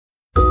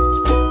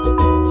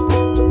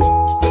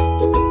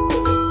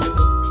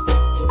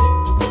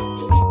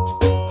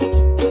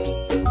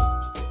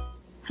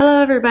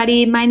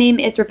everybody, my name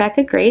is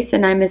Rebecca Grace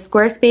and I'm a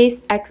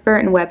Squarespace expert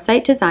and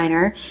website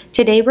designer.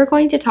 Today we're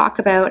going to talk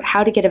about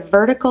how to get a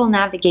vertical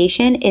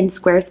navigation in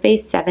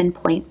Squarespace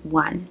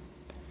 7.1.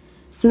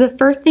 So the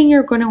first thing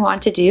you're going to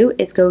want to do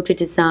is go to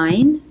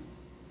Design,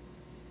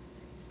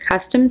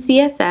 Custom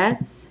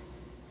CSS,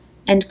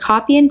 and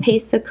copy and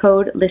paste the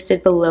code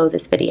listed below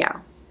this video.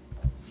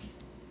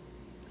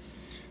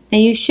 Now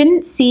you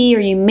shouldn't see, or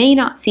you may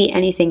not see,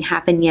 anything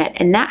happen yet,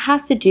 and that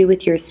has to do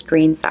with your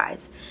screen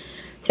size.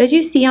 So as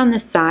you see on the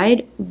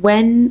side,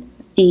 when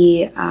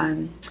the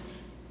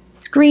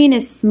screen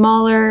is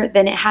smaller,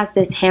 then it has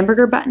this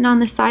hamburger button on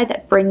the side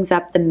that brings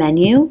up the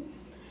menu.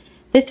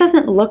 This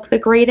doesn't look the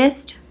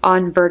greatest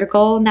on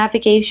vertical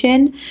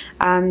navigation,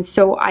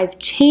 so I've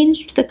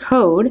changed the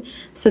code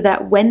so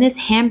that when this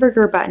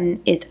hamburger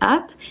button is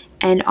up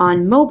and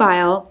on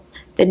mobile,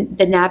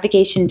 the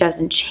navigation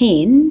doesn't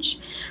change,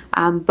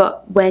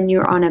 but when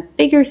you're on a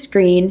bigger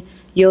screen,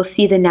 you'll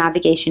see the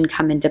navigation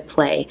come into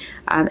play.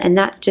 And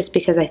that's just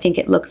because I think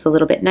it looks a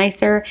little bit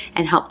nicer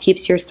and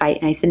keeps your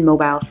site nice and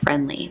mobile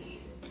friendly.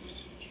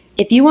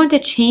 If you want to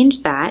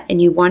change that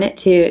and you want it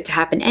to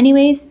happen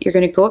anyways, you're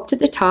going to go up to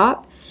the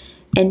top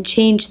and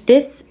change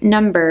this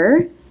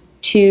number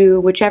to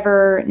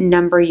whichever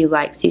number you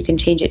like. So you can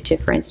change it to,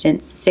 for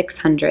instance,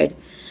 600,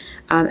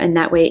 and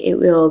that way it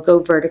will go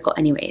vertical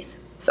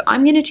anyways. So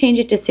I'm going to change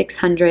it to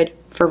 600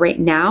 for right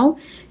now,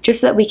 just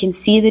so that we can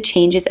see the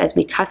changes as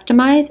we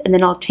customize, and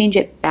then I'll change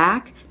it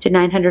back to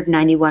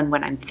 991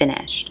 when I'm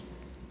finished.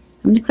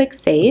 I'm going to click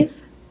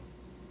Save.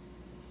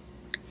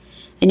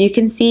 And you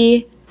can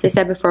see, as I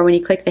said before, when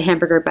you click the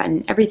hamburger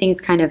button,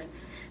 everything's kind of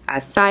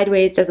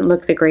sideways, doesn't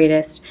look the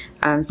greatest.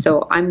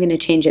 So I'm going to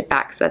change it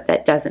back so that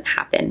that doesn't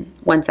happen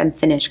once I'm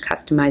finished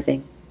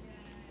customizing.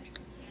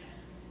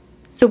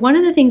 So one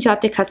of the things you have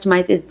to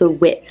customize is the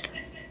width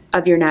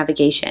of your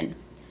navigation.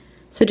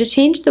 So to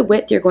change the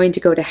width, you're going to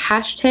go to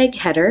hashtag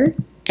header,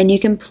 and you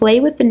can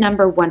play with the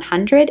number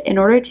 100 in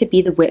order to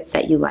be the width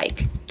that you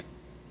like.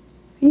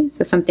 Okay,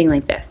 so something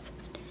like this.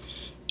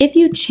 If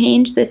you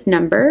change this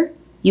number,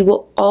 you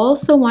will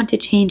also want to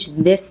change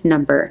this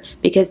number,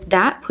 because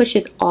that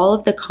pushes all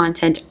of the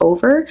content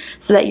over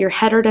so that your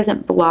header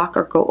doesn't block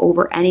or go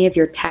over any of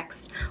your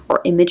text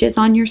or images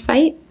on your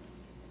site.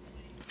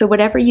 So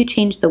whatever you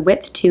change the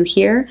width to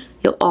here,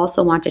 you'll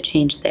also want to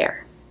change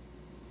there.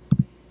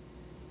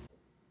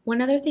 One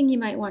other thing you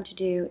might want to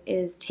do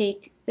is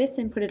take this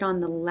and put it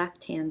on the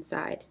left-hand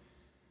side.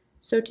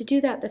 So to do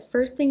that, the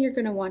first thing you're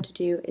going to want to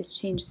do is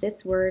change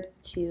this word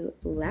to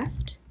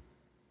left,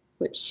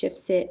 which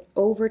shifts it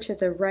over to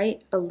the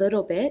right a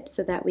little bit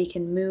so that we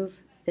can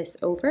move this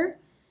over.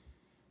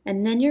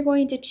 And then you're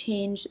going to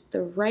change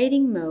the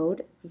writing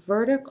mode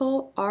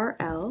vertical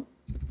RL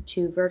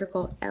to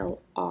vertical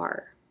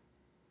LR.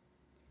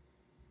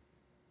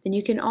 Then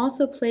you can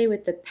also play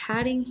with the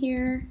padding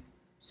here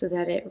so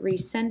that it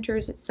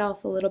recenters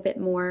itself a little bit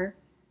more,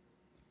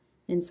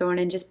 and so on,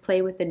 and just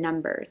play with the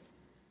numbers.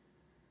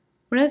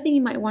 One other thing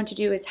you might want to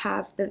do is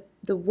have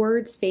the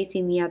words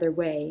facing the other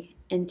way,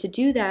 and to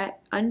do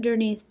that,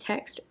 underneath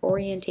text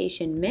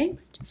orientation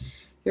mixed,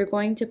 you're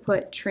going to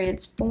put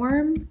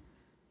transform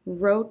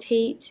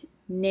rotate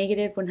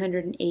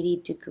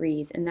 -180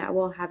 degrees, and that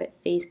will have it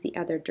face the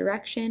other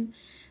direction.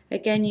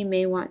 Again, you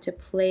may want to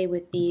play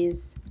with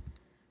these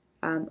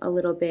a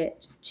little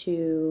bit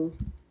to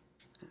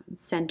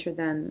center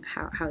them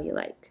how you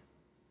like.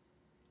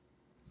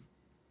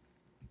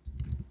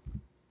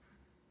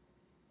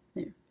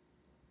 There.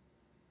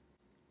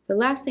 The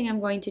last thing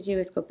I'm going to do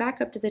is go back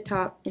up to the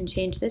top and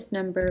change this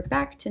number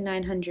back to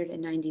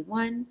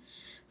 991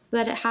 so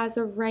that it has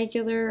a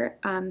regular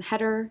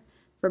header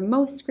for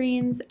most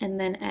screens, and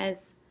then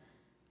as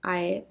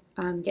I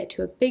get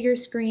to a bigger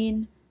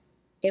screen,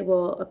 it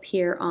will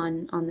appear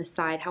on the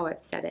side how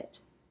I've set it.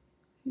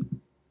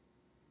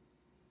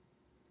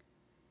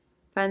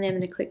 Finally, I'm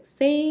going to click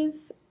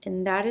Save,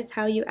 and that is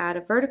how you add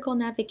a vertical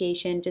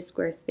navigation to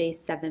Squarespace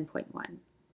 7.1.